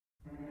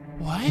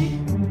What?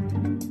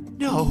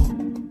 No.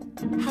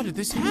 How did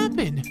this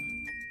happen?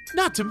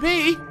 Not to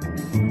me.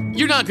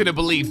 You're not gonna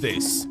believe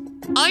this.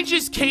 I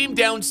just came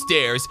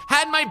downstairs,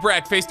 had my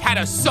breakfast, had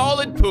a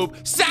solid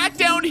poop, sat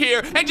down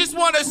here, and just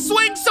want to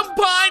swing some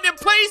pine and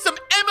play some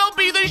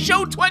MLB the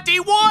Show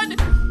 21.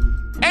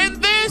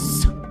 And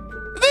this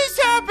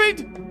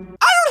happened.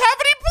 I don't have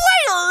any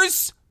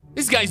players.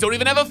 These guys don't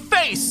even have a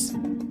face.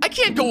 I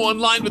can't go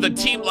online with a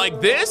team like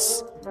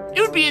this.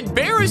 It would be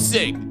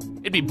embarrassing.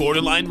 It'd be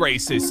borderline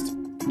racist.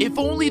 If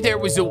only there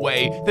was a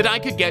way that I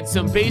could get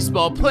some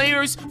baseball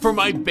players for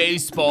my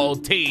baseball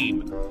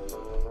team.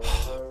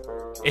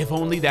 If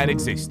only that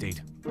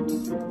existed.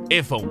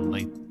 If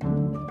only.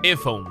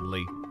 If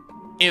only.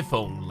 If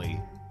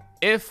only.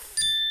 If...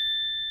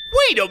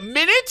 Wait a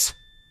minute!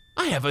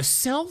 I have a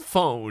cell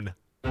phone.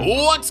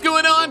 What's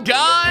going on,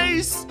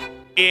 guys?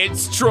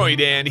 It's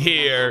Troydan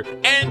here.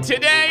 And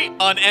today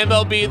on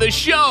MLB the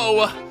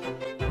Show,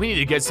 we need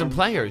to get some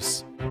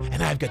players.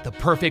 And I've got the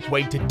perfect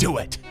way to do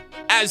it.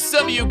 As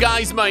some of you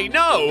guys might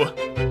know,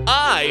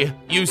 I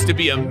used to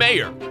be a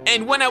mayor,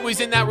 and when I was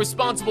in that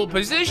responsible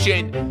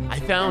position, I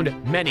found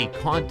many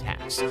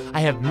contacts. I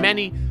have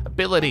many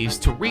abilities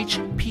to reach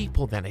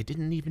people that I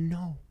didn't even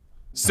know.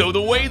 So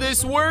the way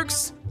this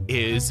works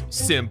is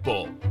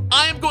simple.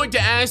 I am going to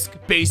ask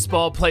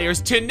baseball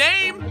players to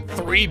name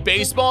 3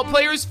 baseball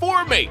players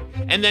for me,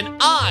 and then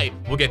I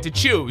will get to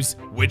choose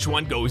which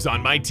one goes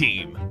on my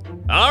team.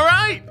 All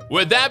right,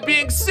 with that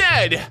being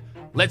said,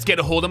 let's get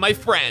a hold of my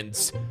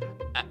friends.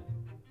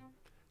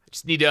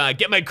 Just need to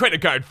get my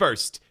credit card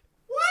first.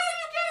 Why are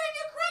you getting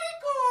a credit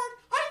card?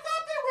 I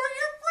thought they were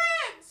your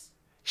friends.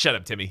 Shut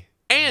up, Timmy.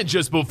 And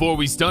just before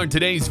we start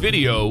today's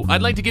video,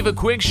 I'd like to give a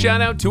quick shout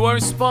out to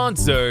our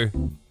sponsor,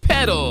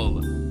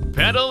 Pedal.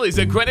 Pedal is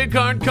a credit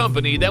card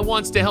company that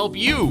wants to help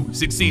you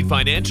succeed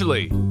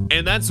financially.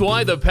 And that's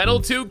why the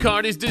Pedal 2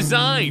 card is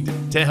designed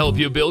to help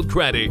you build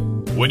credit.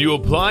 When you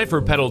apply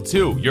for Pedal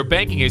 2, your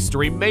banking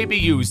history may be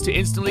used to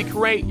instantly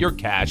create your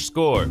cash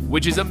score,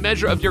 which is a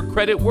measure of your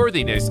credit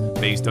worthiness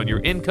based on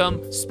your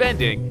income,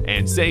 spending,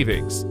 and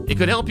savings. It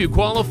could help you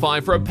qualify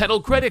for a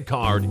Pedal credit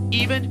card,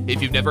 even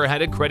if you've never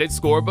had a credit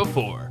score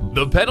before.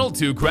 The Pedal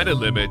 2 credit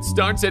limit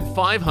starts at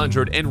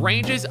 $500 and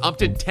ranges up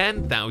to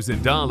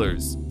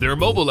 $10,000. Their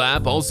mobile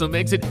app also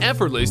makes it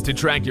effortless to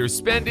track your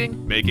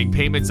spending, making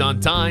payments on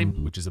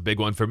time, which is a big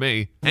one for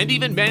me, and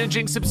even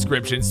managing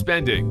subscription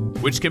spending,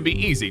 which can be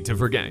easy to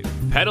forget.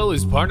 Pedal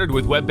is partnered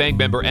with WebBank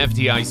member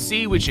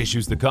FDIC, which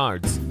issues the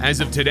cards.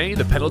 As of today,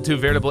 the Pedal 2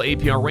 variable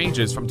APR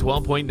ranges from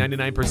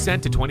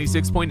 12.99% to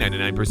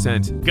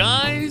 26.99%.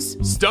 Guys,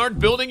 start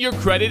building your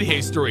credit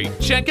history.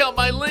 Check out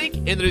my link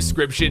in the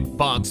description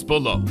box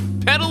below.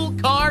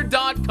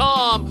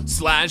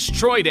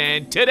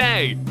 Pedalcard.com/Troydan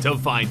today to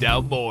find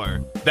out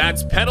more.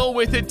 That's Pedal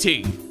with a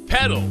T.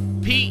 Pedal,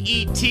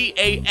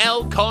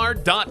 P-E-T-A-L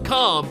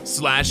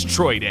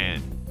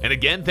card.com/Troydan. And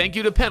again, thank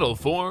you to Pedal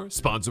for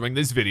sponsoring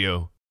this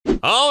video.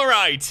 All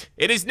right,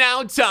 it is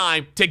now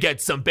time to get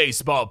some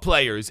baseball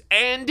players,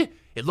 and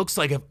it looks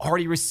like I've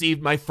already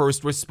received my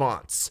first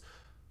response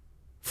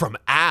from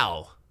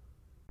Al.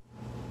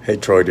 Hey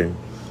Troydan,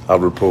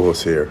 Albert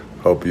Pujols here.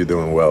 Hope you're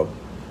doing well.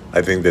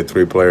 I think the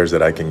 3 players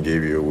that I can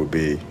give you would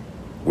be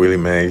Willie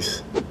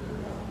Mays,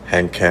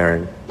 Hank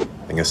Aaron,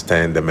 and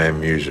Stan the Man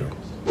Musial.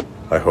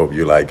 I hope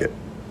you like it.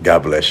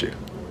 God bless you.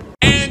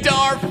 And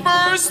our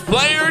first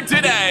player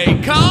today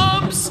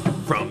comes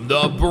from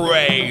the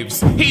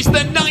Braves. He's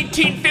the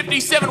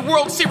 1957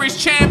 World Series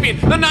champion,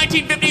 the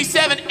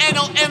 1957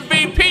 NL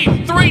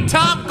MVP,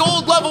 3-time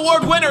Gold Glove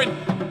Award winner, and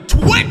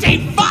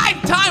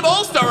 25-time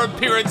All-Star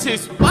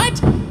appearances.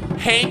 What?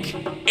 Hank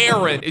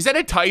Aaron. Is that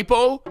a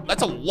typo?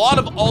 That's a lot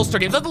of All-Star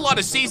games. That's a lot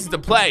of seasons to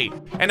play.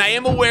 And I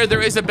am aware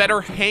there is a better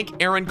Hank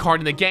Aaron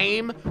card in the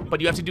game, but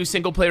you have to do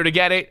single player to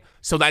get it,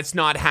 so that's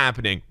not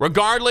happening.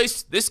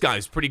 Regardless, this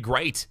guy's pretty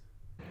great.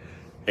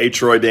 Hey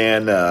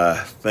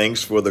Troydan,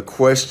 thanks for the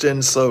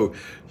question. So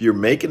you're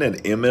making an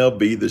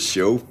MLB the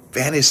Show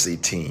fantasy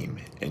team,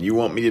 and you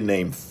want me to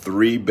name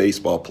 3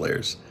 baseball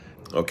players.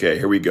 Okay,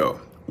 here we go.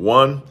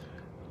 1,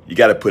 you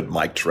got to put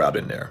Mike Trout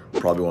in there.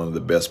 Probably one of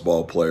the best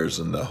ball players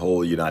in the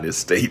whole United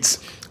States.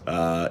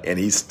 And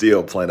he's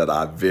still playing at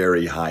a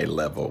very high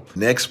level.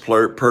 Next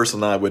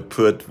person I would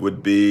put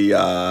would be,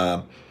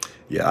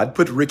 I'd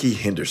put Ricky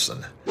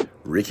Henderson.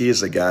 Ricky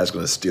is a guy who's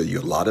going to steal you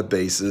a lot of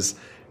bases,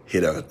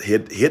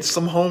 hit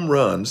some home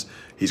runs.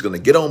 He's going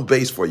to get on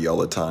base for you all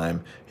the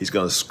time. He's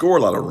going to score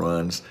a lot of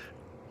runs.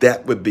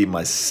 That would be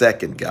my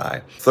second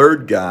guy.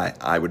 Third guy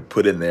I would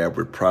put in there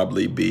would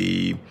probably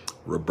be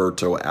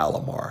Roberto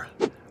Alomar.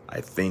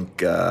 I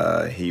think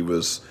he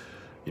was,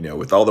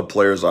 with all the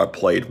players I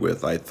played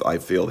with, I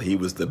feel he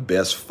was the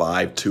best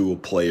 5-tool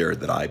player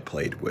that I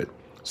played with.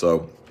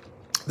 So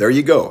there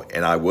you go.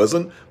 And I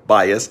wasn't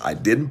biased. I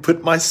didn't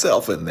put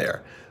myself in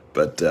there.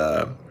 But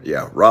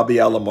Robbie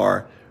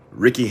Alomar,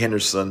 Ricky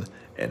Henderson,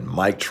 and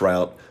Mike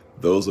Trout,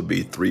 those would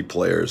be 3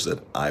 players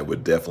that I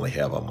would definitely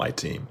have on my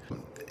team.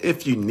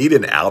 If you need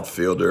an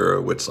outfielder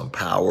with some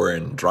power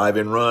and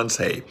driving runs,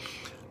 hey,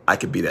 I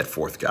could be that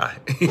fourth guy.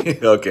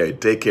 Okay,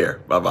 take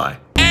care. Bye-bye.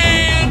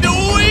 And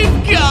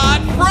we've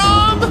got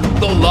from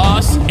the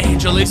Los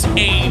Angeles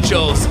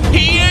Angels.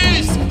 He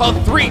is a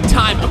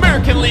 3-time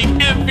American League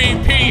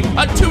MVP,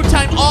 a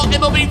 2-time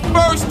All-MLB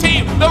First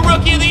Team, the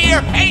Rookie of the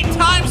Year,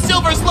 8-time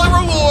Silver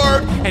Slugger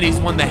Award, and he's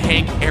won the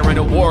Hank Aaron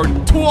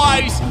Award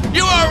twice.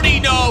 You already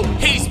know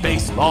he's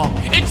baseball.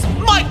 It's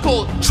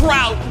Michael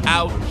Trout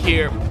out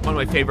here. One of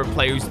my favorite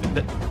players,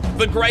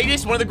 the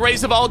greatest, one of the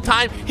greatest of all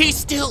time. He's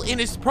still in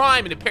his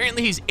prime, and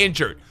apparently he's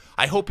injured.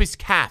 I hope his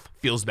calf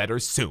feels better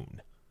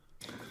soon.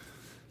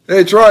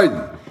 Hey,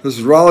 Troydan, this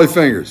is Raleigh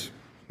Fingers,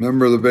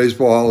 member of the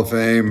Baseball Hall of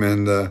Fame,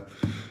 and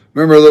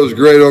member of those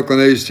great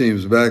Oakland A's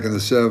teams back in the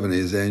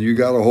 70s, and you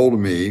got a hold of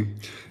me,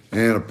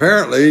 and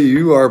apparently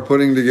you are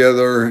putting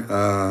together,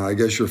 I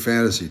guess, your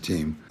fantasy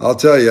team. I'll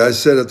tell you, I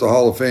sit at the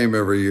Hall of Fame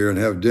every year and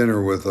have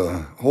dinner with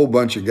a whole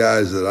bunch of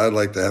guys that I'd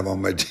like to have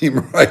on my team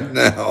right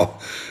now,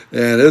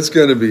 and it's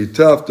going to be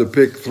tough to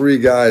pick 3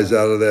 guys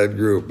out of that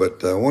group,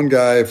 but one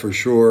guy for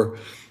sure.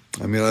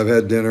 I mean, I've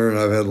had dinner and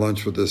I've had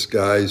lunch with this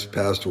guy. He's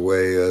passed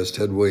away. It's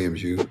Ted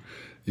Williams. You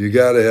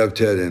got to have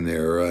Ted in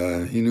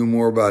there. He knew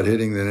more about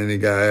hitting than any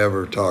guy I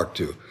ever talked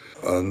to.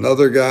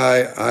 Another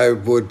guy I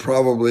would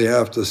probably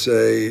have to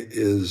say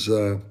is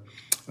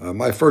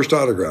my first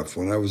autograph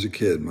when I was a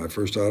kid. My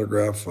first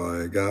autograph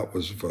I got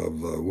was of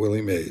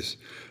Willie Mays,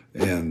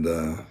 and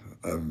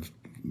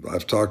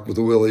I've talked with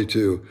Willie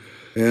too.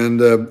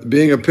 And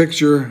being a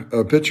pitcher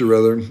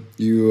rather,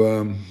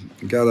 you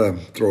got to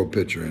throw a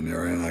pitcher in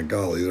there. And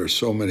golly, there's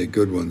so many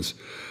good ones.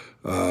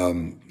 You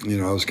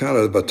know, it was kind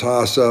of a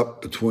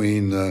toss-up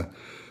between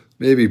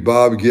maybe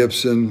Bob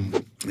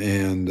Gibson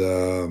and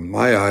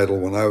my idol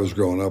when I was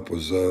growing up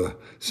was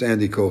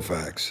Sandy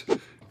Koufax.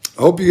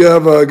 I hope you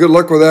have good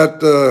luck with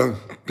that,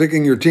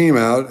 picking your team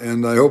out,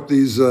 and I hope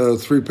these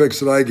 3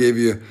 picks that I gave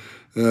you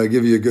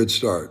give you a good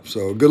start.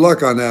 So good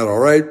luck on that, all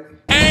right?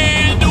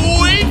 And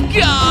we've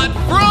got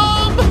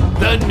from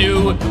the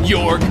New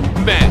York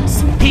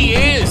Mets. He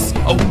is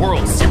a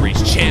World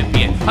Series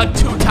champion, a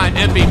 2-time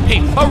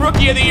MVP, a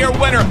Rookie of the Year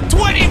winner,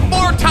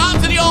 24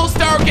 times in the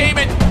All-Star game,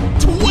 and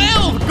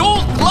 12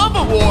 Gold Glove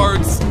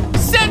Awards.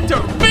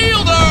 Center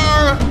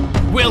fielder,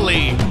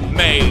 Willie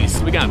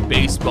Mays. We got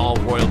baseball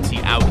royalty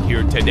out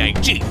here today.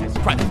 Jesus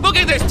Christ. Look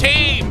at this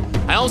team.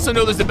 I also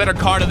know there's a better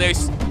card of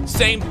this.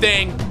 Same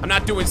thing. I'm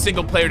not doing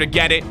single player to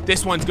get it.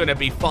 This one's going to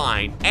be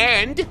fine.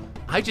 And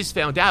I just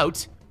found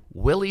out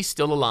Willie's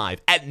still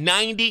alive at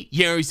 90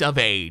 years of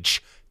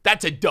age.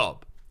 That's a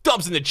dub.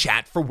 Dubs in the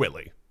chat for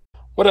Willie.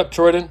 What up,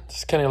 Troydan? This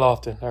is Kenny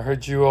Lofton. I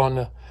heard you on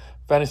the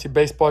fantasy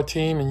baseball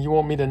team, and you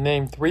want me to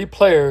name 3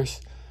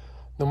 players,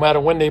 no matter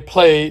when they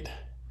played,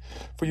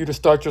 for you to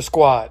start your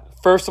squad.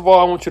 First of all,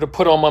 I want you to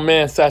put on my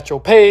man Satchel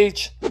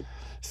Paige.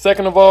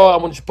 Second of all, I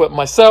want you to put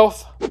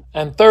myself.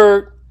 And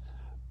third,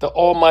 the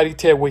almighty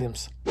Ted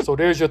Williams. So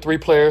there's your 3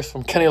 players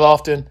from Kenny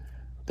Lofton.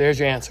 There's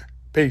your answer.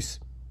 Peace.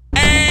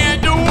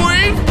 And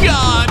we've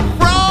got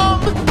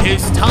from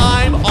his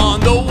time on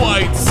the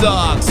White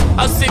Sox,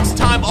 a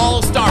 6-time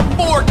All-Star,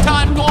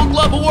 4-time Gold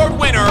Glove Award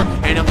winner,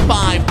 and a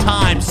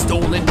 5-time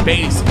stolen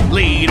base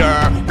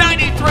leader.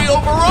 93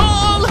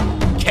 overall,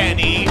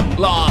 Kenny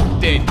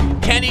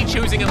Lofton. Kenny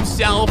choosing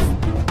himself.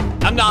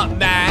 I'm not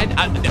mad.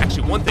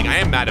 Actually, one thing I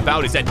am mad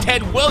about is that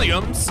Ted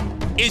Williams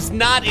is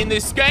not in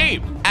this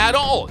game at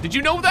all. Did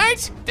you know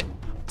that?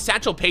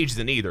 Satchel Paige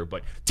isn't either,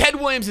 but Ted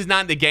Williams is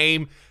not in the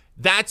game.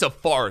 That's a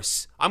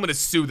farce. I'm going to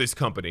sue this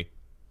company.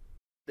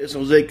 This is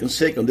Jose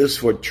Canseco. This is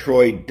for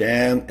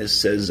Troydan. It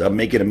says,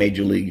 make it a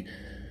Major League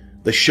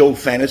the Show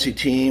fantasy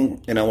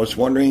team. And I was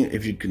wondering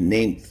if you could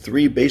name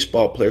 3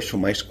 baseball players from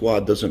my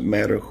squad. Doesn't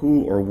matter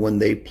who or when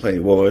they play.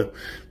 Well,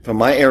 from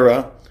my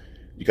era,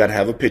 you got to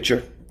have a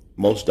pitcher.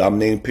 Most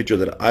dominating pitcher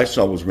that I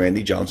saw was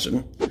Randy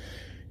Johnson.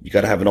 You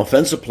got to have an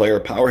offensive player, a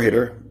power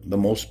hitter. The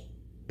most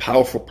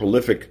powerful,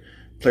 prolific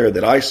player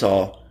that I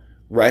saw,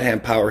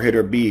 right-hand power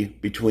hitter,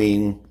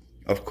 between,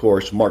 of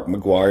course, Mark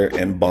McGwire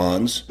and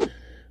Bonds.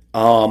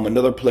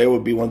 Another player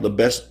would be one of the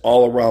best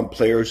all-around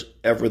players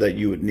ever that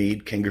you would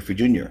need, Ken Griffey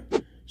Jr.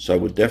 So I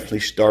would definitely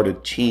start a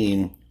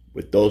team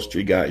with those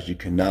 3 guys. You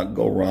cannot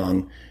go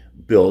wrong.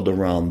 Build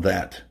around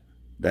that.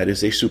 That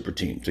is a super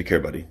team. Take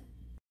care, buddy.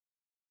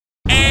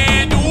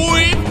 And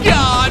we've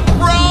got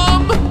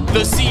from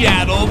the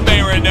Seattle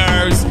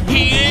Mariners.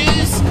 He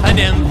is an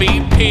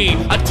MVP,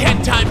 a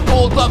 10-time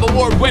Gold Glove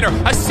Award winner,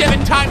 a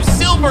 7-time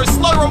Silver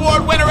Slugger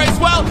Award winner as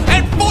well,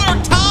 and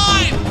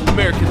 4-time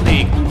American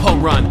League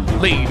home run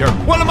leader.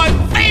 One of my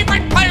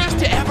favorite players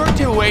to ever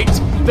do it,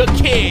 the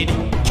kid,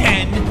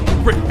 Ken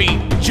Griffey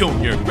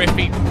Jr.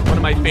 Griffey, one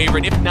of my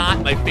favorite, if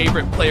not my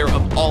favorite player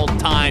of all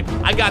time.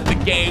 I got the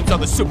games on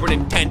the Super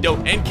Nintendo,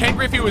 and Ken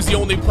Griffey was the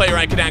only player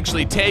I could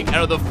actually take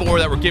out of the 4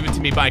 that were given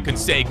to me by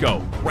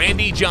Canseco.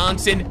 Randy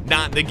Johnson,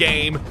 not in the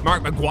game.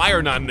 Mark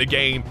McGwire, not in the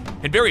game.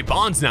 And Barry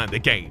Bonds, not in the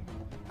game.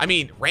 I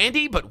mean,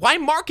 Randy, but why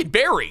Mark and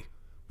Barry?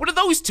 What did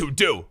those 2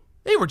 do?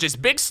 They were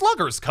just big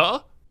sluggers,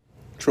 cuh.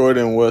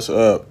 Troydan, what's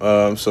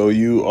up? So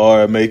you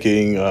are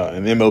making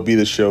an MLB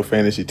the Show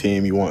fantasy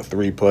team. You want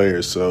 3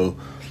 players. So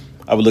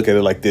I would look at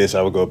it like this.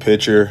 I would go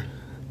pitcher,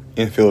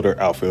 infielder,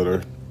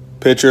 outfielder.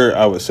 Pitcher,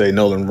 I would say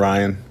Nolan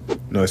Ryan.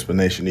 No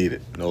explanation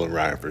needed. Nolan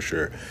Ryan for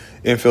sure.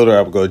 Infielder,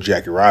 I would go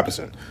Jackie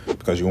Robinson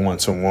because you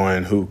want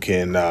someone who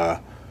can,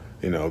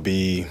 he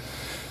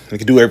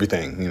can do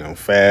everything.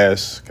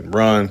 Fast, can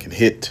run, can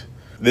hit.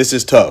 This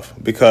is tough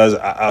because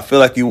I feel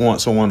like you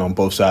want someone on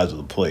both sides of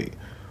the plate,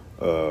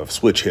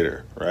 switch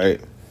hitter, right?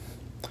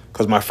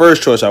 Because my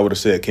first choice, I would have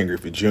said Ken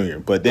Griffey Jr.,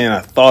 but then I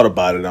thought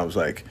about it, and I was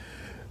like,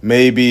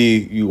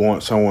 maybe you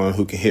want someone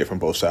who can hit from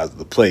both sides of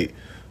the plate.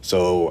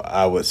 So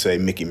I would say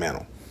Mickey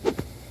Mantle.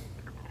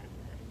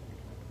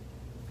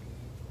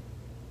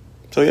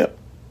 So, yep.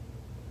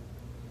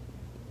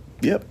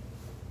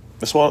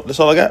 That's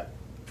all I got.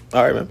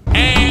 All right, man.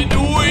 And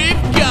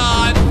we've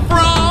got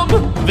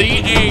from the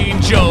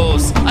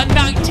Angels, a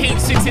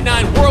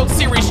 1969 World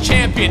Series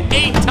champion,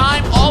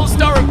 8-time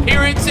All-Star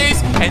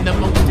appearances, and the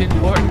most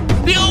important,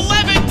 the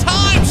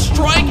 11-time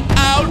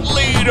strikeout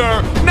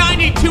leader,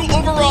 92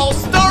 overall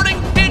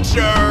starting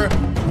pitcher,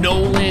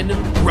 Nolan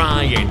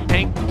Ryan.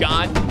 Thank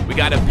God we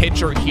got a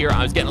pitcher here.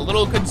 I was getting a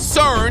little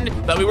concerned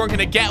that we weren't going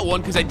to get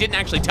one because I didn't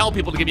actually tell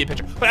people to give me a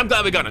pitcher, but I'm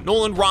glad we got it.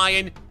 Nolan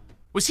Ryan.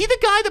 Was he the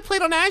guy that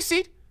played on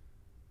acid?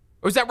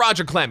 Or was that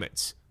Roger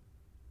Clemens?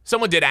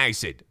 Someone did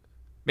acid.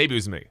 Maybe it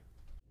was me.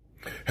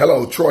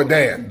 Hello,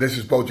 Troydan. This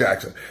is Bo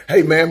Jackson.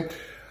 Hey, man,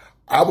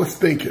 I was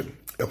thinking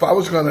if I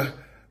was going to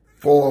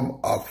form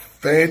a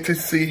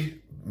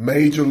fantasy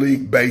Major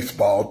League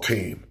Baseball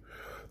team,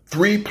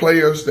 3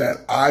 players that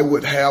I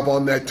would have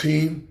on that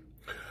team,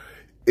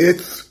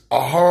 it's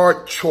a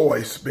hard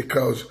choice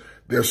because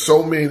there's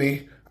so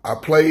many. I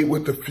played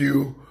with a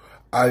few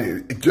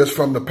just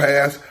from the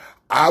past.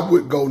 I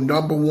would go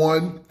number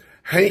 1,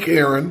 Hank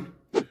Aaron.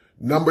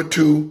 Number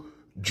 2,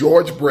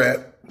 George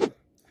Brett.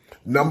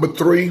 Number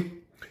 3,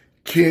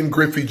 Ken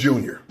Griffey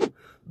Jr.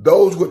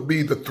 Those would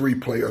be the 3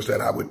 players that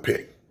I would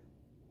pick.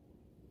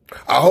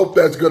 I hope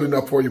that's good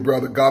enough for you,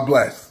 brother. God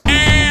bless.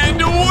 And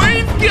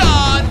we've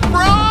got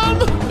from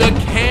the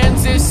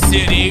Kansas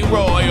City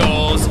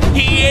Royals.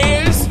 He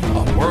is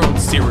a World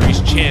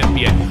Series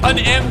champion, an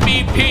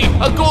MVP,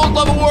 a Gold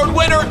Glove Award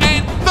winner,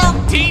 and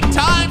 13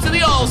 times in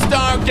the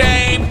All-Star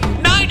Game.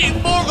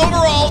 94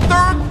 overall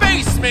third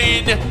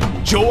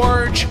baseman,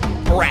 George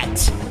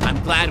Brett.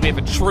 I'm glad we have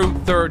a true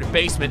third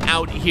baseman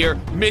out here,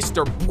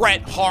 Mr.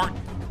 Bret Hart.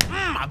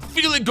 I'm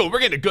feeling good. We're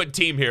getting a good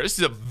team here. This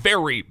is a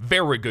very,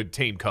 very good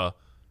team, Ka.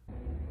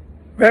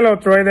 Hello,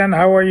 Troydan.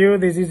 How are you?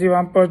 This is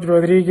Ivan Poch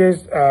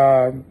Rodriguez.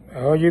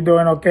 How you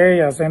doing?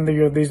 Okay, I sent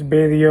you this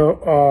video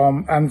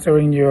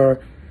answering your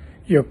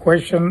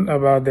question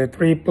about the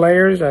 3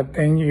 players. I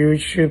think you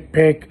should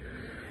pick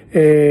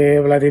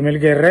Vladimir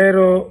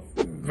Guerrero,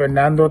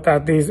 Fernando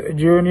Tatis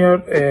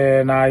Jr.,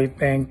 and I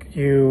think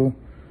you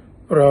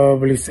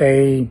probably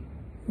say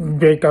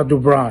Jacob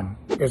DeGrom,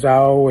 because I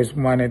always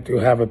wanted to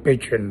have a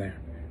pitcher in there.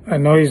 I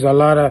know he's a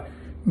lot of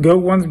good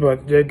ones,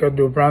 but Jacob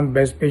DeGrom,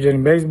 best pitcher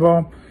in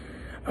baseball.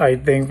 I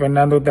think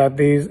Fernando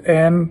Tatis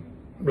and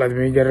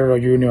Vladimir Guerrero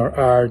Jr.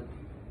 are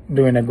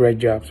doing a great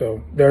job.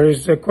 So there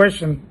is a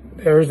question,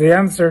 there is the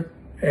answer,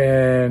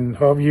 and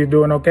hope you're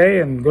doing okay,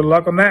 and good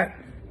luck on that.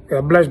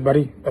 God bless,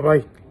 buddy.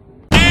 Bye-bye.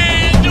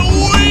 And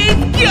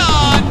we've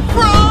got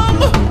from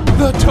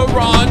the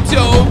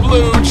Toronto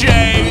Blue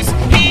Jays.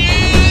 He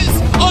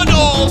is an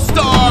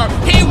all-star.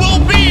 He will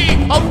be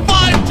a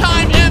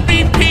 5-time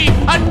MVP,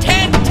 a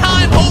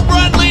 10-time home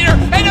run leader,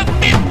 and a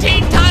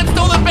 15-time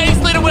stolen base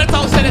leader when it's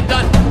all said and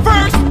done.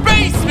 First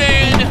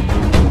baseman,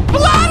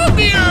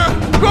 Vladimir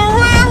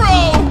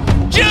Guerrero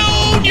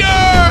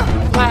Jr.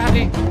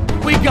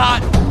 Vladdy, we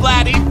got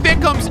Vladdy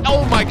Thickums.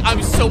 Oh my,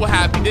 I'm so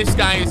happy. This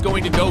guy is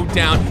going to go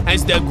down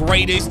as the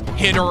greatest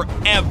hitter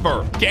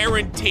ever.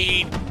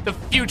 Guaranteed. The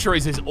future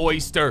is his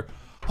oyster.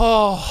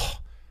 Oh,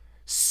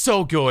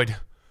 so good.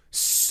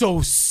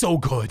 So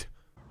good.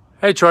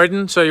 Hey,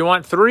 Troydan, so you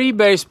want 3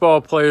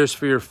 baseball players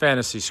for your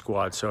fantasy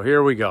squad. So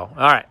here we go.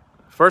 All right.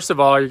 First of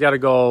all, you got to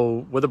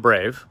go with a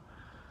Brave.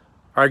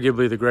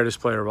 Arguably the greatest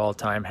player of all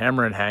time,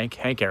 Hammer and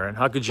Hank Aaron.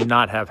 How could you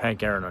not have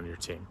Hank Aaron on your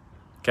team?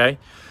 Okay.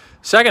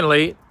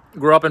 Secondly,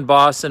 grew up in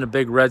Boston, a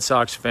big Red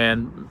Sox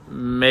fan,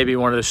 maybe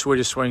one of the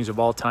sweetest swings of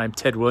all time,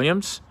 Ted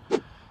Williams.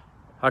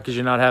 How could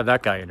you not have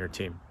that guy on your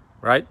team,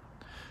 right?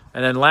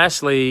 And then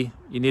lastly,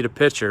 you need a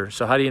pitcher.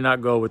 So how do you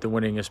not go with the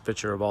winningest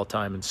pitcher of all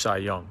time in Cy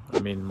Young? I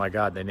mean, my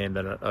God, they named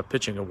a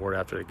pitching award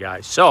after the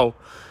guy. So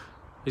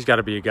he's got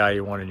to be a guy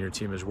you want on your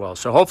team as well.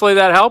 So hopefully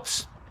that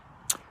helps.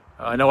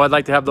 I know I'd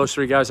like to have those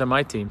 3 guys on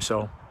my team.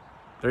 So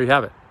there you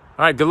have it.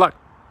 All right, good luck.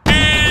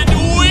 And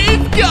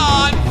we've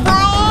got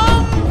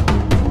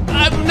from,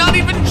 I'm not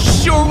even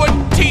sure what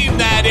team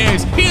that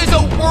is. He is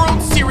a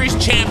World Series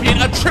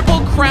champion, a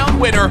Triple Crown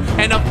winner,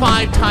 and a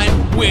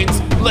 5-time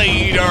wins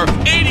leader.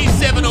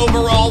 87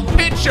 overall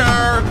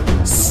pitcher,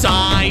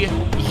 Cy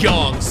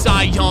Young.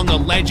 Cy Young, a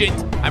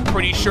legend. I'm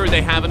pretty sure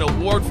they have an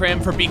award for him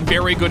for being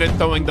very good at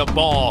throwing the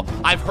ball.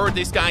 I've heard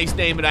this guy's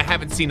name, but I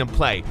haven't seen him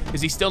play. Is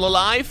he still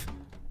alive?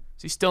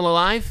 Is he still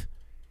alive?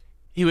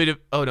 He would have,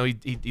 oh no,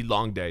 he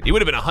long dead. He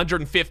would have been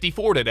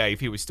 154 today if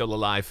he was still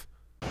alive.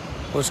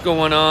 What's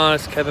going on?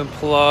 It's Kevin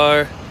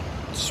Pillar.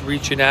 Just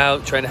reaching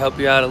out, trying to help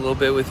you out a little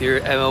bit with your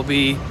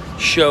MLB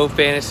Show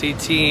fantasy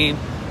team.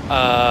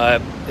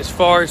 As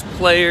far as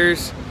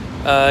players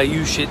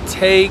you should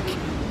take,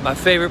 my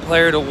favorite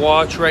player to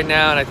watch right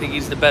now, and I think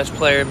he's the best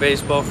player in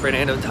baseball,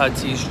 Fernando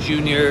Tatis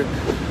Jr.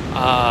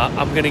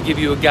 I'm going to give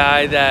you a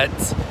guy that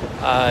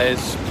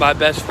is my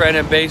best friend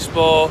in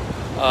baseball.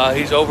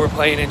 He's over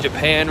playing in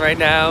Japan right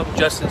now,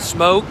 Justin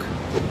Smoke.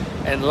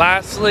 And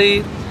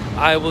lastly,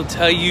 I will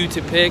tell you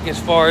to pick, as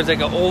far as like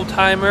an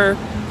old-timer,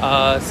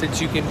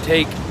 since you can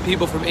take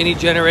people from any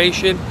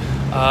generation,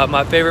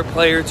 my favorite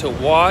player to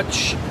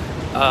watch,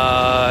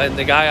 and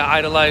the guy I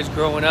idolized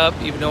growing up,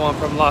 even though I'm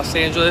from Los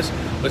Angeles,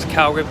 was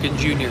Cal Ripken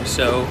Jr.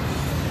 So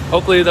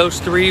hopefully those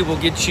three will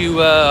get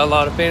you a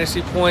lot of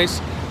fantasy points.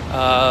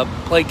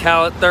 Play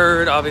Cal at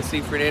third,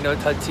 obviously Fernando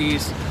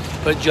Tatis,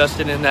 put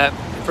Justin in that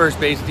first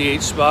base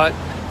DH spot,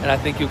 and I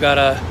think you got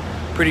a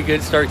pretty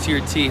good start to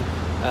your team.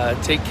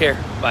 Take care.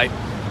 Bye.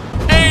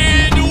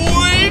 And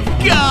we've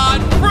got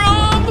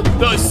from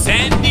the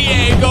San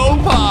Diego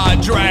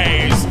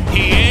Padres,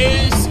 he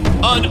is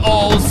an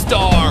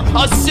all-star,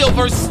 a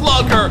silver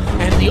slugger,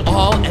 and the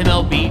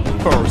all-MLB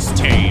first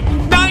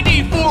team.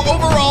 94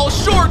 overall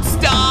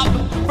shortstop,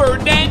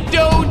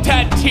 Fernando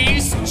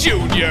Tatis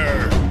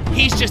Jr.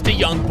 He's just a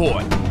young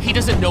boy. He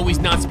doesn't know he's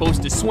not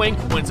supposed to swing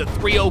when it's a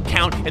 3-0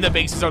 count and the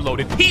bases are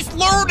loaded. He's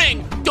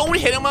learning! Don't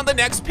hit him on the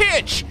next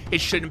pitch. It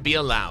shouldn't be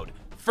allowed.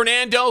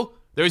 Fernando,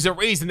 there's a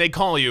reason they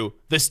call you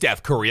the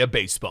Steph Curry of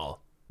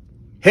baseball.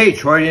 Hey,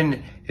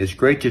 Troydan, it's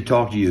great to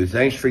talk to you.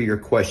 Thanks for your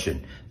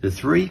question. The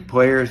three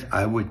players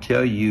I would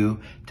tell you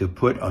to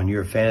put on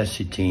your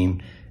fantasy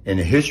team in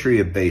the history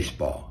of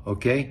baseball,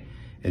 okay?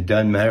 It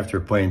doesn't matter if they're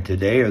playing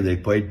today or they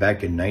played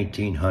back in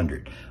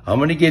 1900. I'm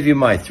going to give you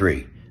my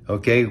three,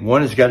 okay?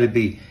 One has got to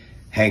be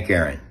Hank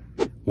Aaron.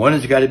 One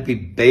has got to be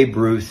Babe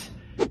Ruth.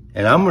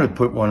 And I'm going to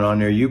put one on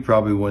there you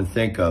probably wouldn't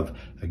think of,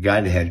 a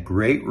guy that had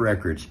great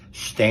records,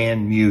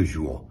 Stan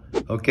Musial.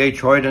 Okay,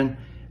 Troydan?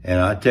 And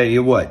I'll tell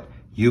you what,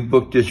 you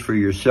booked this for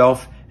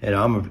yourself, and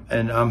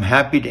I'm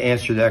happy to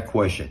answer that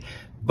question.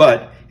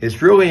 But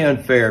it's really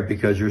unfair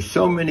because there's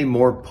so many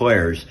more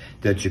players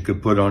that you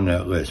could put on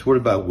that list. What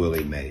about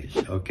Willie Mays,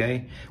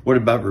 okay? What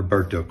about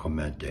Roberto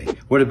Clemente?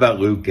 What about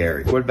Lou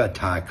Gehrig? What about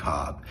Ty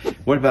Cobb?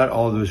 What about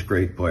all those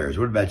great players?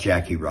 What about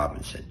Jackie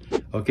Robinson?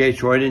 Okay,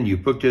 Troydan, you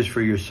booked this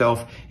for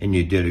yourself, and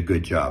you did a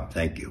good job.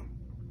 Thank you.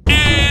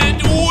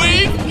 And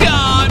we've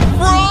got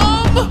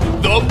from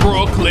the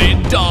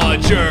Brooklyn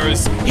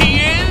Dodgers, he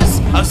is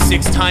a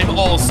 6-time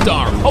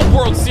All-Star, a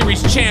World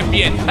Series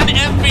champion, an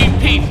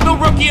MVP, the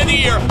Rookie of the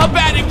Year, a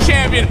batting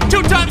champion,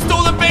 2-time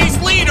stolen base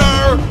leader,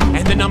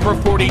 and the number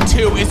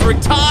 42 is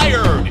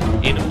retired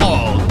in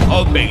all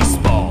of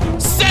baseball.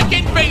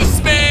 Second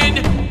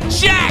baseman,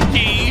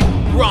 Jackie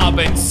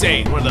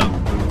Robinson, one of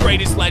the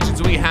greatest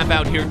legends we have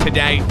out here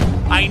today.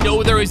 I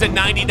know there is a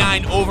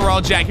 99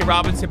 overall Jackie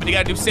Robinson, but you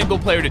gotta do single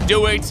player to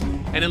do it,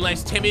 and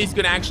unless Timmy's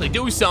gonna actually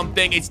do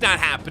something, it's not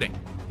happening.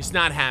 It's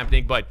not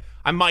happening, but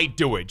I might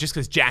do it just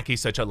because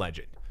Jackie's such a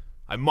legend.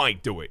 I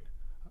might do it.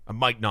 I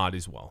might not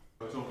as well.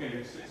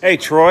 Hey,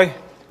 Troy.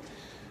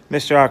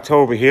 Mr.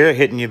 October here,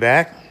 hitting you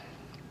back.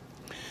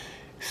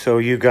 So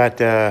you got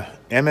the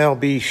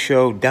MLB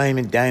Show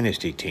Diamond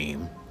Dynasty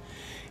team,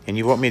 and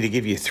you want me to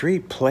give you 3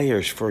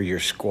 players for your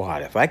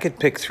squad. If I could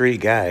pick 3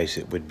 guys,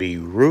 it would be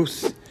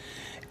Ruth,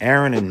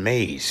 Aaron, and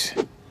Mays.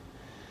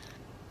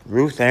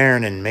 Ruth,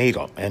 Aaron, and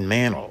Mantle.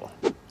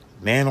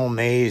 Mantle,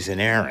 Mays,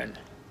 and Aaron.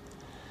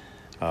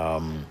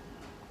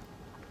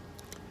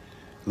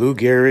 Lou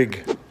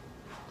Gehrig,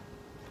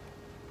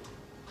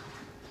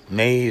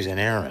 Mays,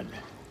 and Aaron.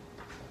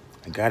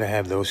 I gotta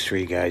have those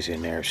 3 guys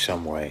in there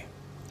some way.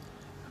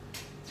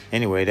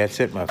 Anyway,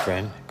 that's it, my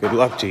friend. Good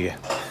luck to you.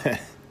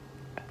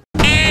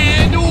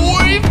 And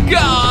we've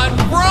got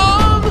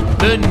from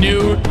the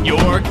New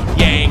York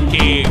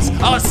Yankees,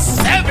 a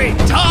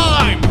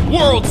 7-time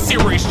World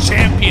Series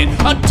champion,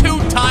 a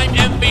 2-time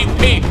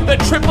MVP, the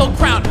Triple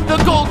Crown, the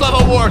Gold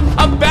Glove Award,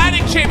 a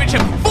batting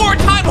championship,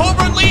 4-time home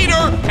run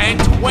leader, and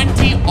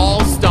 20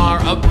 All-Star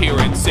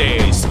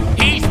appearances.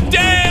 He's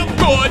damn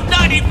good,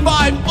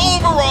 95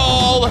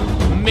 overall,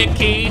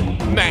 Mickey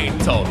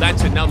Mantle.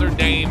 That's another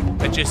name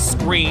that just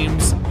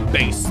screams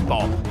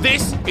baseball.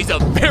 This is a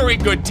very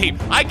good team.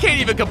 I can't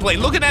even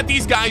complain. Looking at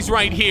these guys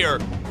right here,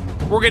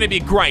 we're going to be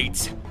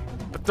great.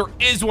 But there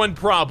is one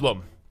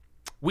problem.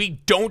 We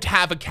don't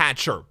have a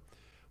catcher.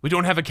 We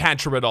don't have a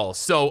catcher at all.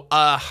 So,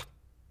 I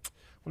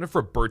wonder if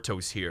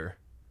Roberto's here.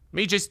 Let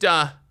me just,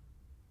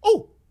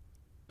 oh.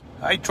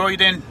 Hi,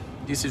 Troydan.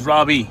 This is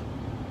Robbie.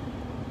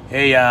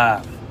 Hey,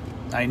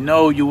 I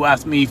know you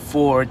asked me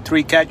for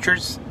 3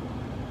 catchers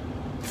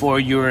for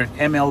your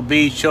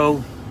MLB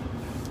Show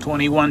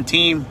 21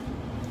 team.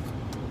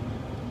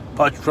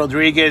 Pudge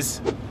Rodriguez,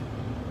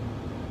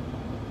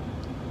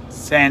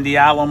 Sandy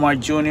Alomar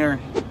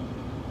Jr.,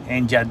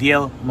 and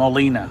Yadiel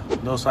Molina.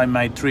 Those are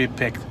my 3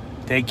 picks.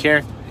 Take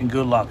care and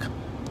good luck.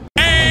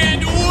 And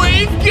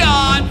we've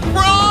got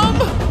from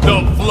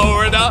the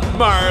Florida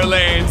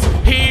Marlins,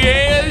 he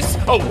is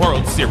a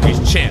World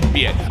Series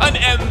champion, an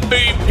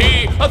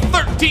MVP, a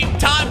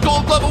 13-time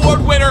Gold Glove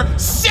Award winner,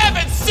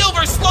 7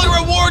 Silver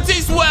Slugger Awards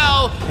as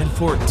well, and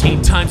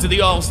 14 times to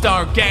the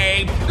All-Star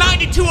game,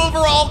 92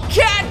 overall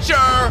catcher,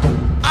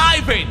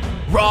 Ivan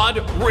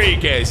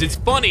Rodriguez. It's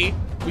funny,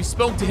 we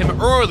spoke to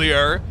him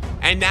earlier,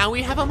 and now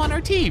we have him on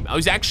our team. I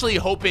was actually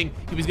hoping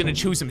he was gonna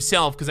choose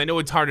himself because I know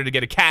it's harder to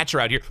get a catcher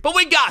out here, but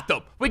we got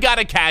them. We got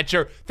a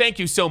catcher. Thank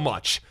you so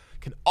much.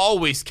 Can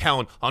always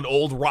count on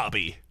old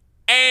Robbie.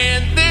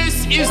 And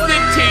this is the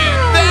team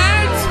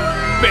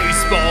that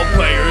baseball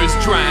players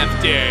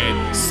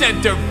drafted.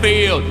 Center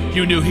field,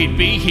 you knew he'd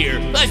be here.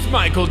 That's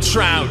Michael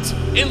Trout.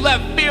 In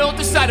left field,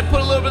 decided to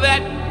put a little bit of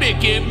that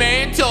Mickey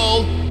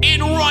Mantle.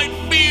 In right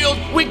field,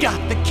 we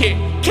got the kid,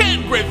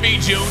 Ken Griffey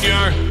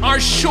Jr. Our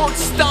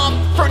shortstop,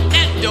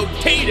 Fernando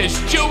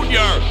Tatis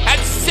Jr. At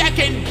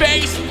second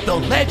base, the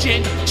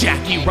legend,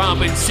 Jackie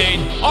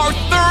Robinson. Our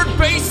third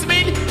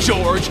baseman,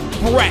 George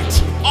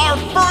Brett. Our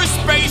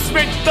first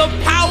baseman, the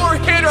power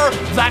hitter,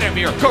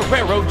 Vladimir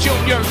Guerrero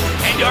Jr.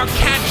 And our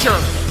catcher,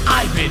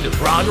 Ivan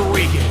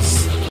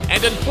Rodriguez.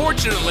 And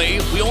unfortunately,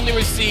 we only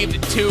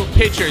received 2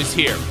 pitchers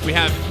here. We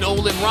have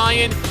Nolan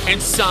Ryan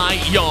and Cy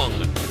Young.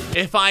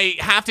 If I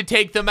have to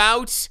take them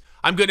out,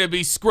 I'm gonna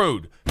be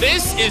screwed.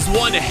 This is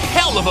one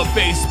hell of a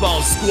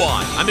baseball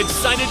squad. I'm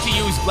excited to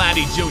use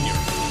Vladdy Jr.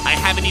 I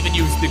haven't even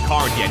used the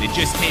card yet. It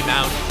just came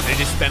out, and I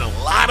just spent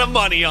a lot of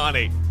money on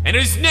it. And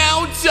it's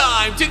now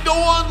time to go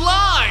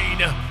online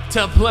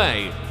to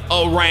play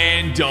a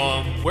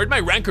random. Where'd my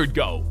record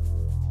go?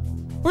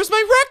 Where's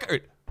my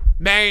record?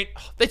 Man,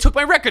 they took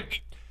my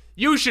record.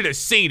 You should have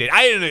seen it.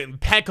 I had an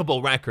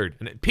impeccable record,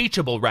 an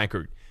impeachable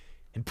record,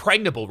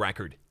 impregnable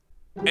record.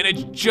 And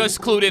it just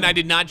clued in I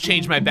did not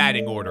change my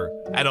batting order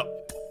at all.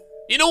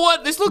 You know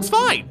what? This looks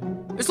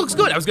fine. This looks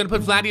good. I was gonna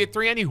put Vladdy at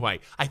 3 anyway.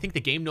 I think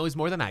the game knows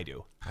more than I do.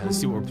 All right, let's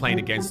see what we're playing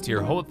against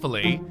here.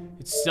 Hopefully,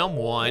 it's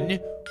someone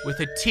with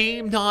a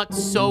team not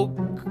so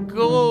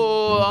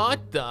good.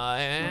 What the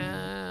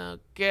heck?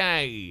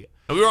 Okay.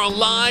 We are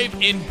live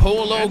in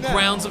Polo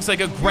Grounds. Looks like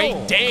a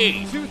great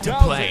day to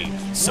play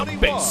some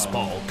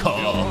baseball.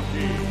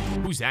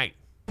 Who's that?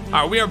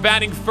 All right, we are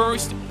batting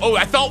first. Oh,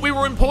 I thought we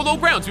were in Polo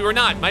Grounds. We were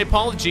not. My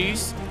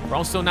apologies. We're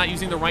also not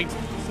using the right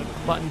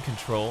button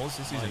controls.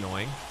 This is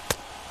annoying.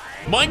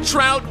 Mike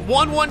Trout,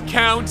 1-1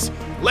 count.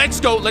 Let's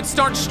go. Let's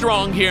start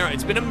strong here.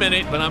 It's been a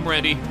minute, but I'm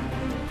ready.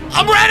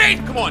 I'm ready!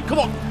 Come on, come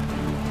on.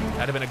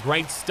 That'd have been a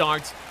great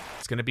start.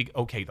 It's gonna be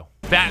okay, though.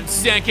 Bat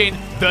second,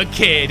 the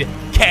kid,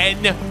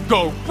 Ken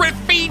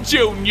Griffey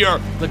Jr.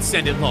 Let's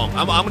send it long.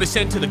 I'm gonna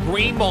send to the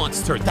green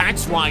monster.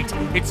 That's right.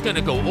 It's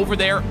gonna go over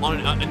there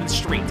on in the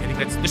street. I think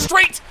that's the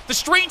street! The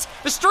street!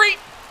 The street!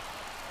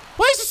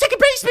 What is the second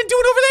baseman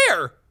doing over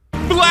there?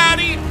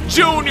 Vladdy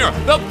Jr.,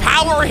 the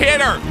power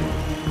hitter.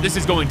 This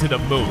is going to the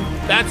moon.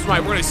 That's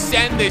right, we're gonna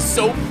send this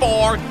so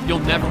far, you'll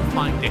never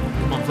find it.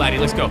 Come on, Vladdy,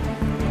 let's go.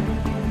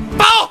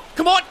 Oh,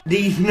 come on!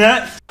 These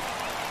nuts.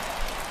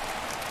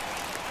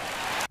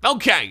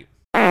 Okay.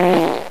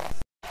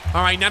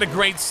 All right, not a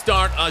great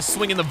start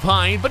swinging the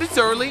vine, but it's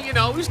early, you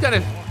know, we just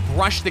gotta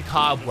brush the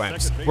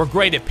cobwebs. We're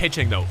great at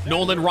pitching, though.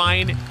 Nolan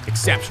Ryan,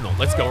 exceptional.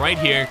 Let's go right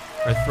here.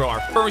 We're gonna throw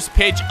our first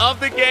pitch of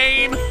the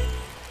game.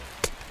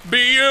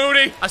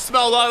 Beauty. I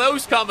smell a lot of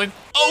those coming.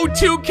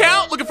 0-2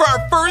 count, looking for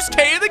our first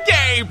K of the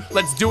game.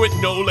 Let's do it,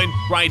 Nolan,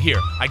 right here.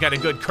 I got a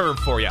good curve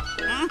for you.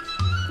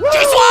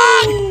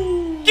 G-Swag!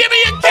 Give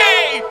me a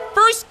K!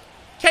 First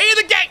K of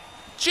the game.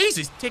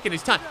 Jesus, taking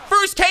his time.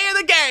 First K of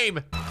the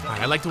game. All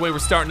right, I like the way we're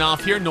starting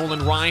off here.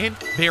 Nolan Ryan,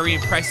 very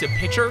impressive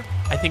pitcher.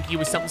 I think he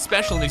was something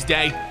special in his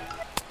day.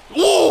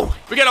 Ooh,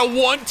 we got a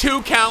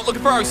 1-2 count,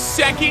 looking for our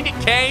second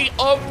K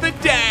of the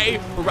day.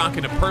 We're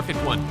rocking a perfect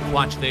one.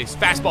 Watch this,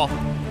 fastball.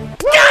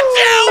 Got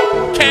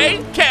you!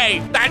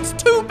 K, that's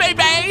 2,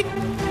 baby.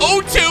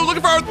 0-2,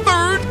 looking for our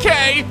third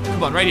K.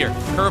 Come on, right here,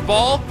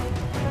 curveball.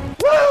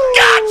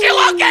 Got you,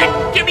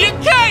 looking! Give me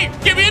a K,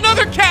 give me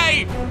another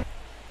K.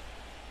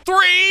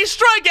 3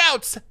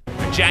 strikeouts.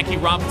 Jackie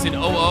Robinson,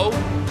 0-0.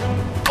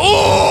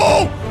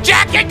 Oh,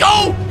 Jackie,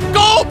 go!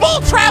 Go,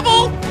 ball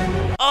travel!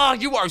 Oh,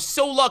 you are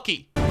so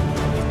lucky.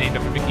 He's named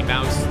after Mickey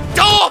Mouse.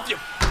 Oh,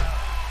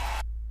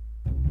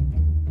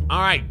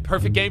 all right,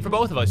 perfect game for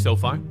both of us so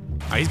far.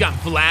 All right, he's got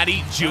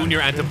Vladdy Jr.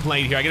 at the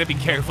plate here. I gotta be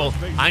careful.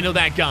 I know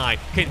that guy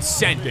can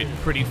send it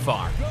pretty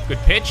far. Good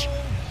pitch.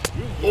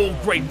 Oh,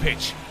 great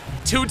pitch.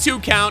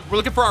 2-2 count. We're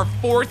looking for our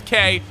fourth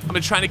K. I'm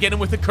gonna try to get him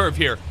with a curve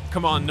here.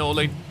 Come on,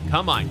 Nolan.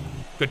 Come on.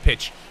 Good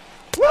pitch.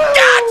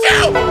 Got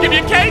you! Give me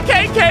a K.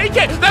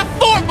 The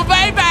fourth,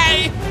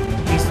 baby!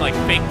 He's like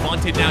fake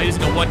bunted now. He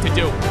doesn't know what to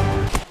do.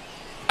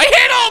 I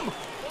hit him!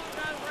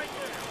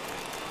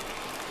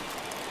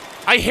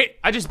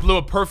 I just blew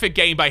a perfect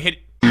game by hitting.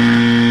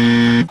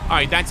 All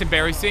right, that's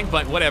embarrassing,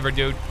 but whatever,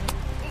 dude.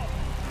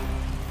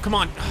 Come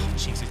on. Oh,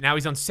 Jesus, now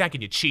he's on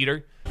second, you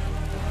cheater.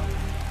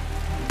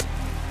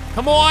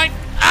 Come on.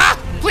 Ah,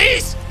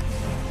 please.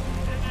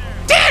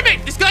 Damn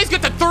it! This guy's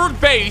got the third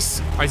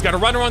base. All right, he's got a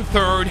runner on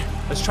third.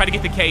 Let's try to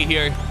get the K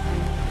here.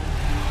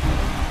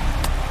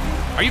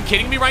 Are you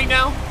kidding me right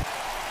now?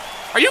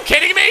 Are you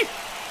kidding me?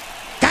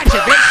 Gotcha,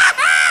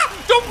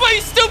 bitch. Don't play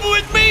stupid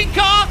with me,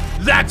 Car.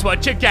 That's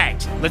what you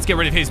get. Let's get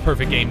rid of his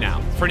perfect game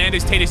now.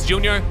 Fernandez Tatis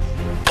Jr.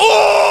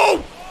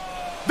 Oh!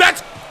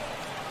 That's...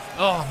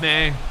 Oh,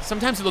 man.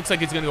 Sometimes it looks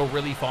like it's going to go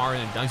really far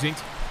and it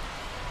doesn't.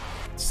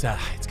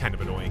 It's kind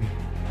of annoying.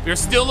 We're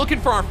still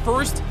looking for our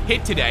first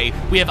hit today.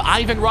 We have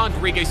Ivan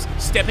Rodriguez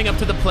stepping up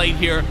to the plate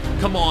here.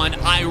 Come on,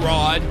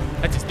 I-Rod.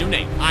 That's his new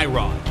name,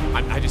 I-Rod.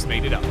 I just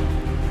made it up.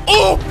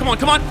 Oh, come on,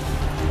 come on.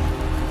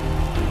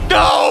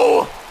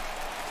 No!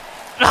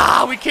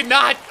 Ah, we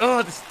cannot.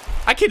 Oh,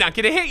 I cannot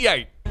get a hit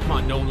yet. Come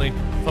on, Nolan.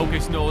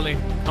 Focus, Nolan.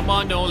 Come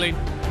on, Nolan.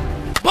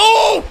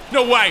 Oh!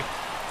 No way.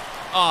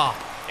 Oh,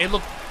 it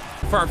looked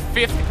for our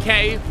 5th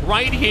K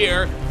right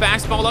here.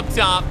 Fastball up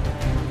top.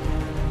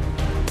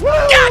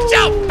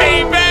 Gotcha,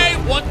 baby!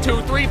 1,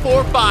 2, 3,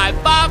 4, 5.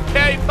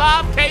 5K,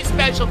 5K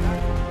special.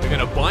 We're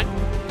gonna bunt.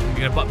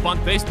 We're gonna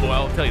bunt this, boy.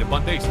 I'll tell you to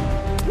bunt this.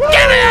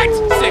 Give it!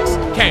 6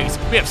 Ks.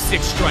 We have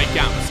 6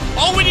 strikeouts.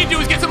 All we need to do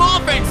is get some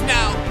offense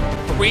now.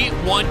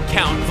 3-1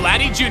 count.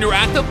 Vladdy Jr.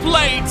 at the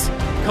plate.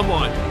 Come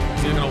on.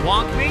 Is he gonna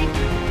walk me?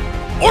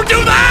 Or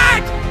do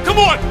that! Come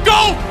on!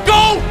 Go!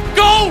 Go!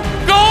 Go!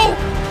 Go!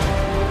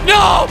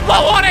 No!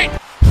 Blow on it!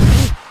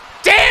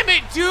 Damn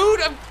it,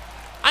 dude!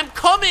 I'm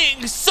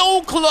coming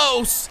so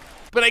close,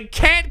 but I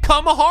can't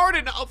come hard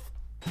enough.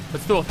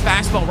 Let's throw a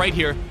fastball right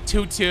here.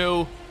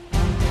 2-2.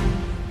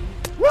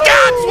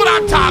 That's what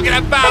I'm talking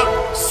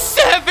about.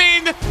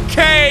 7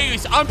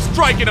 Ks. I'm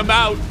striking them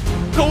out.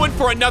 Going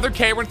for another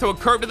K. We're gonna throw a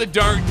curve to the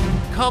dirt.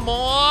 Come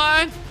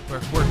on.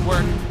 Work, work,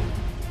 work.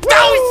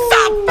 No,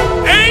 stop.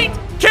 8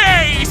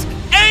 Ks.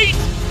 8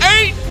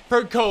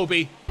 for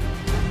Kobe.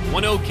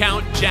 1-0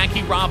 count.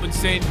 Jackie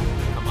Robinson.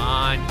 Come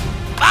on.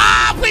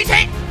 Ah, please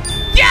hit.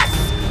 Yes.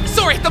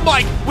 Sorry, hit the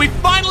mic. We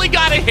finally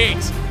got a hit.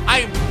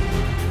 I am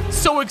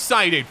so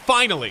excited.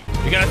 Finally.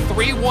 We got a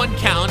 3-1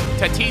 count.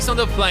 Tatis on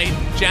the plate.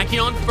 Jackie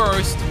on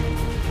first.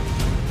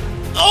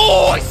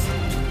 Oh,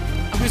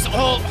 I was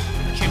all...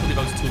 I can't believe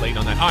I was too late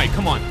on that. All right,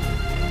 come on.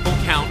 Full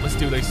count. Let's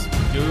do this.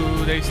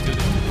 Do this, do this,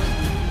 do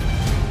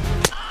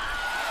this.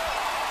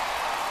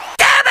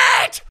 Damn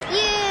it!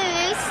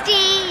 You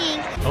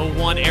stink.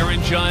 0-1,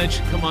 Aaron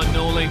Judge. Come on,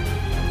 Nolan.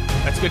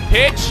 That's a good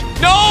pitch.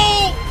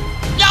 No!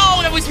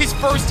 No, that was his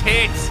first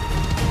hit.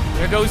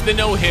 There goes the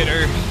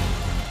no-hitter.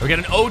 We got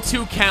an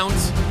 0-2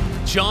 count.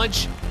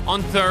 Judge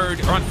on third,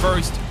 or on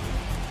first.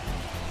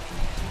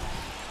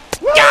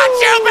 Got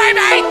you,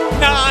 baby!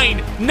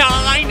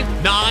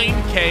 9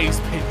 Ks,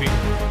 baby.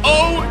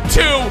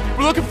 0-2.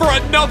 We're looking for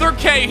another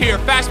K here.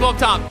 Fastball up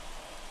top.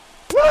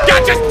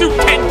 Got just do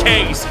 10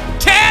 Ks.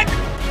 10!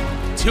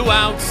 2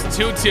 outs,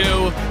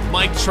 2-2.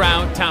 Mike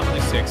Trout, top of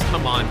the 6th.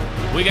 Come on.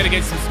 We got to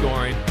get some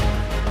scoring.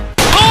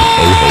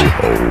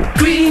 Oh!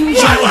 Green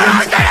Giant.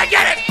 I gonna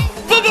get it!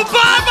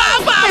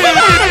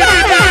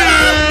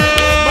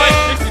 Mike,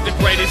 this is the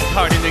greatest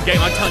card in the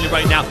game. I'm telling you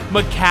right now.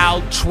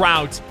 Macau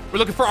Trout. We're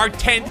looking for our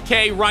 10th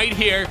K right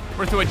here.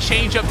 We're gonna throw a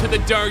change up to the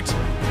dirt.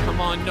 Come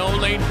on,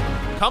 Nolan.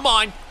 Come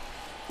on.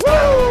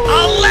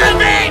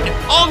 11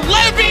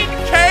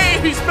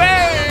 Ks,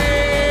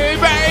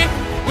 baby!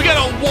 We got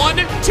a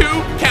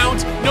 1-2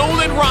 count.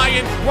 Nolan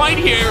Ryan right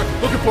here.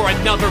 Looking for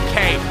another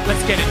K.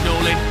 Let's get it,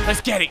 Nolan.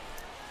 Let's get it.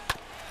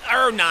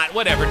 Or not,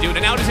 whatever, dude.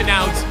 An out is an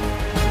out.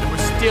 And we're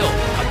still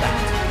about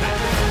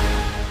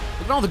that.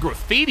 Look at all the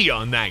graffiti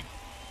on that.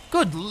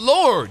 Good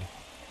Lord.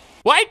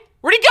 What?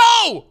 Where'd he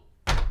go?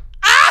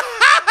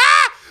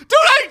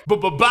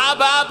 Dude, a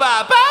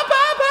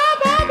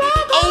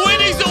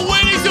win is a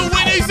win is a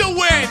win is a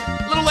win.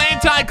 A little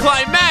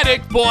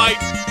anticlimactic, boy.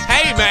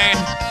 Hey, man.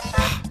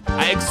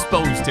 I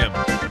exposed him.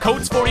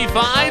 Coats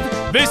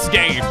 45, this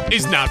game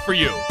is not for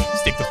you.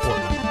 Stick to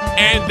Fortnite.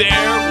 And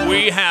there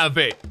we have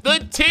it. The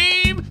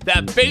team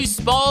that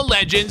baseball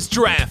legends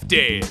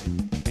drafted.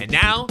 And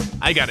now,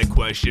 I got a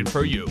question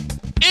for you.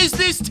 Is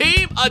this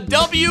team a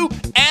W,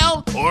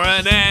 L, or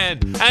an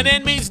N? An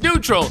N means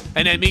neutral,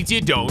 and N means you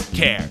don't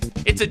care.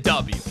 It's a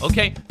W,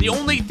 okay? The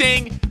only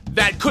thing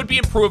that could be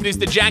improved is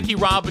the Jackie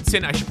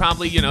Robinson. I should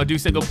probably, do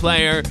single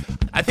player.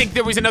 I think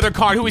there was another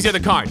card. Who was the other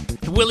card?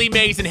 Willie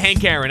Mays and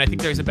Hank Aaron. I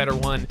think there's a better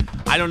one.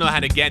 I don't know how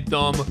to get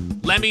them.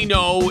 Let me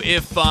know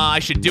if I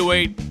should do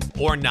it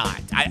or not.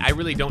 I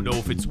really don't know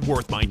if it's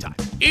worth my time.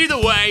 Either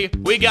way,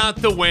 we got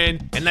the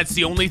win, and that's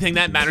the only thing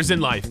that matters in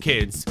life,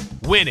 kids.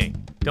 Winning.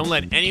 Don't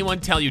let anyone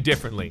tell you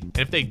differently. And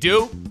if they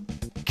do,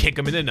 kick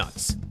them in the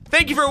nuts.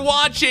 Thank you for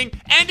watching,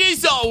 and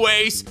as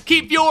always,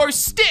 keep your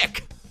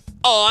stick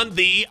on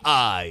the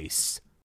ice.